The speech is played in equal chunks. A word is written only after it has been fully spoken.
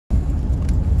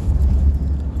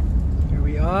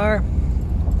are.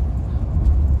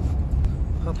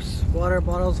 Pup's water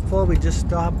bottle's full. We just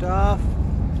stopped off.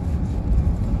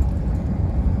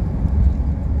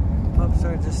 Pups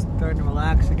are just starting to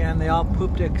relax again. They all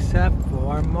pooped except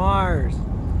for Mars.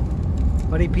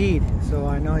 But he peed, so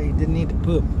I know he didn't need to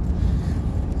poop.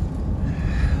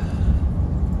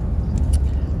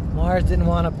 Mars didn't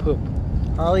want to poop.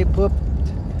 Harley pooped,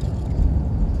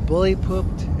 Bully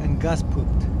pooped, and Gus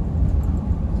pooped.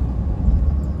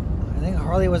 I think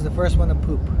Harley was the first one to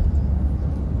poop.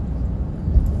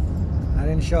 I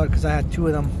didn't show it because I had two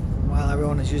of them while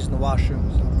everyone was using the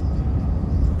washroom. So.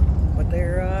 But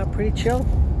they're pretty chill.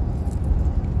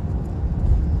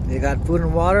 They got food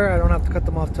and water. I don't have to cut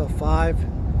them off till 5.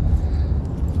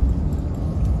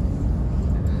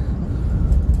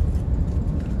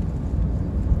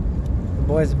 The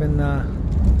boys have been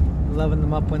loving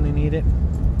them up when they need it.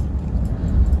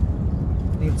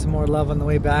 Need some more love on the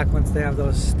way back. Once they have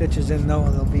those stitches in though,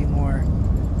 they'll be a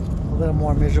little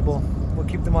more miserable. We'll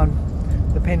keep them on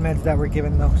the pain meds that we're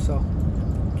given though, so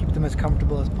keep them as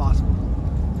comfortable as possible.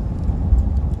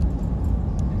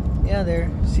 Yeah,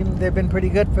 they've been pretty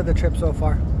good for the trip so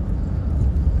far.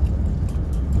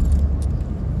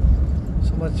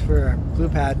 So much for glue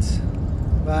pads.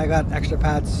 But I got extra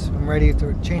pads. I'm ready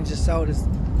to change this out as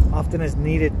often as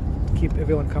needed to keep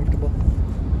everyone comfortable.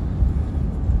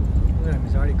 Look at him,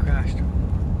 he's already crashed.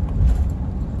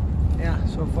 Yeah,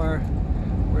 so far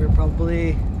we're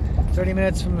probably 30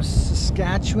 minutes from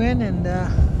Saskatchewan, and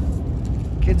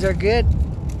kids are good.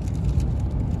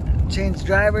 Changed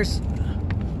drivers.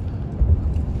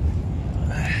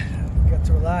 Got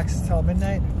to relax till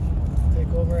midnight.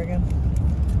 Take over again.